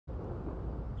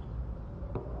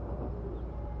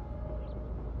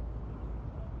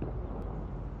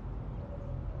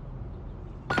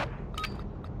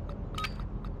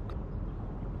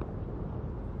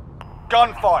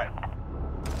gunfight.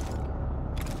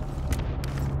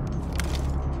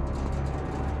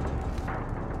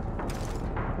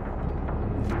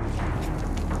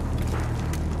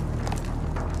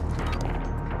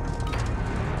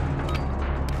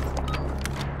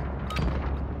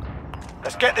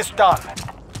 Let's get this done.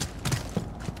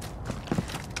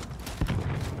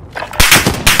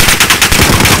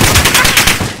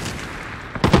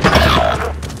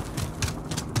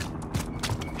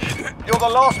 You're the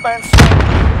last man standing.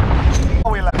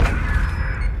 Oh,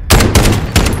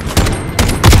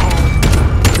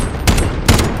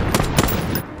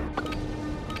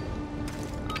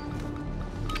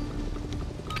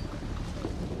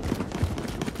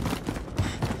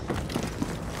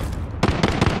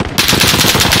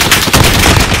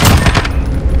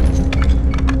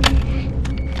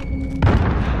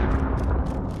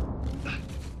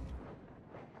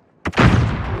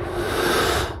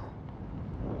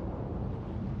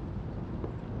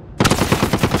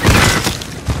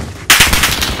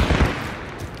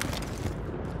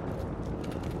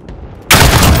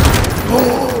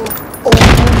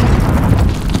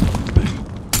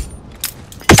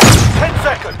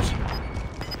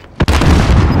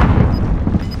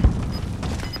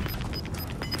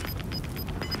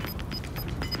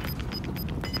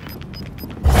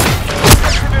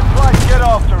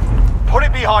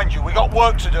 behind you, we got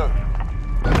work to do.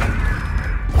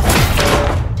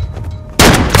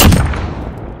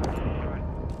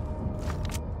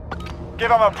 Give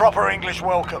them a proper English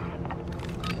welcome.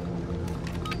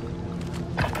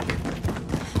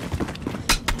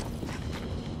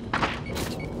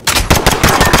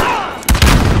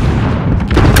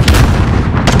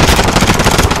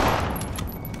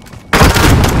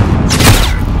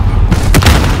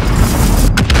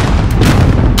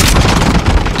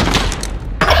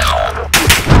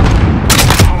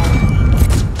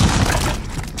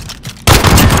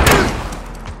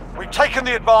 Taking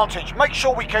the advantage. Make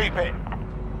sure we keep it.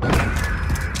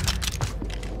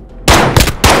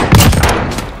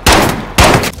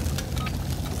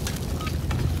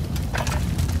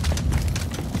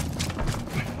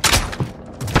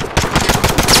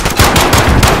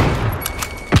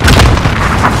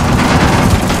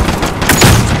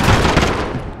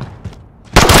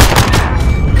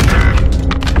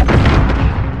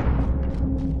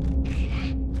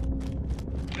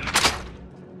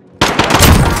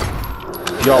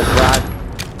 Yo, Brad.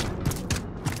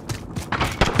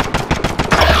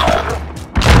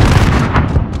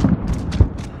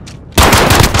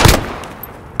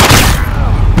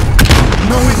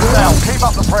 No wins down. Keep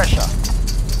up the pressure.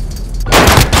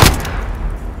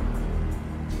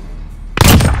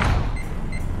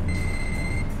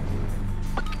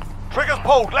 Triggers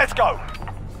pulled. Let's go.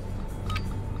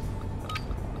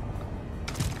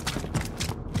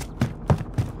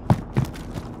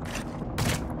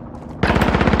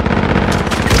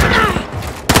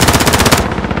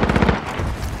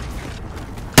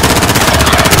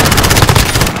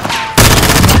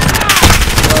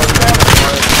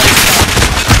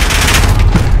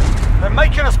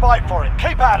 Fight for it.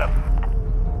 Keep at him.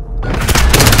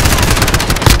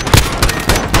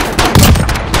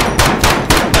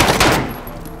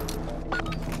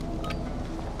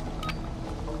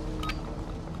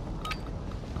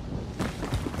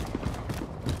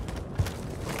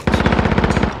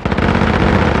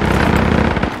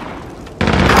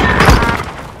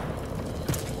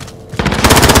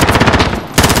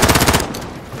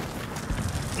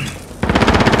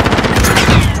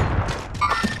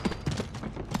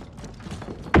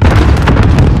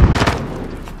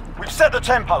 Set the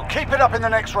tempo. Keep it up in the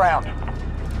next round.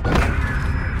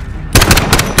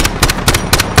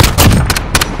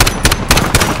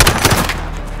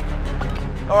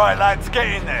 All right, lads, get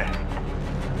in there.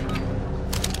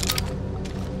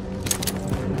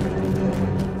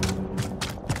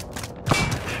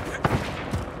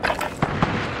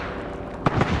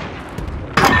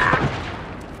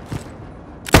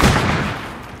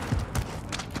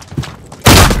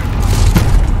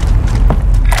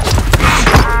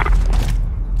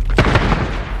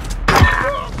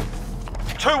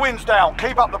 Two wins down.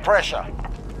 Keep up the pressure.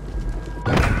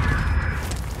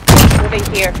 Moving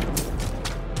here.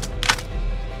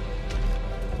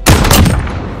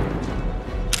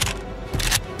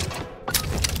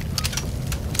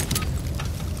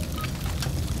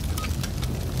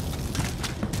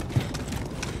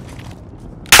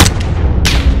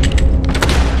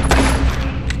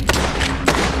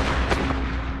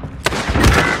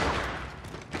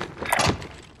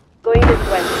 Going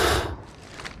this way.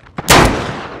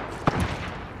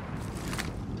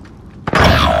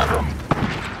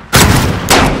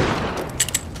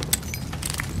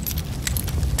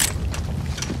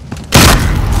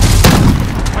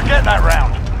 get that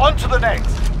round. On to the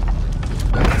next.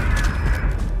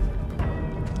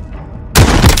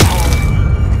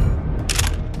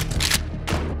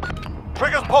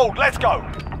 Triggers pulled, let's go.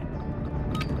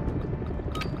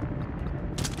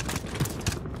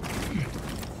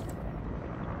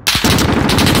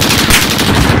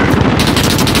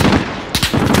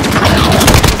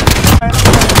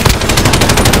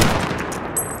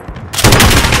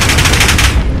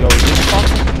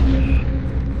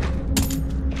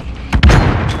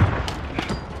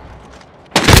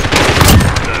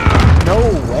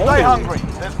 Stay hungry.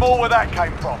 There's more where that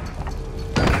came from.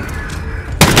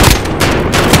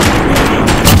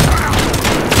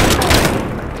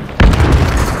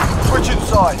 Switch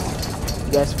inside.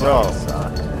 Yes, bro.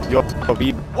 Yo,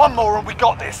 be. One more and we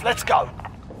got this. Let's go.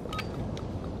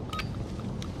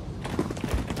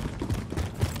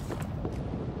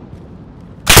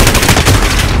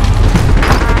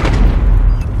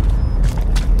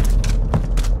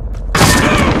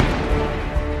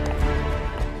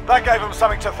 That gave them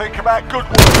something to think about. Good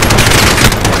work.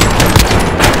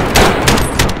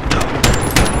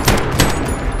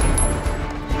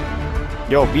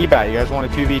 Yo, B-Bat, you guys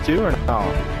want a 2v2 or no?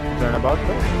 Is there an about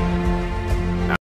this?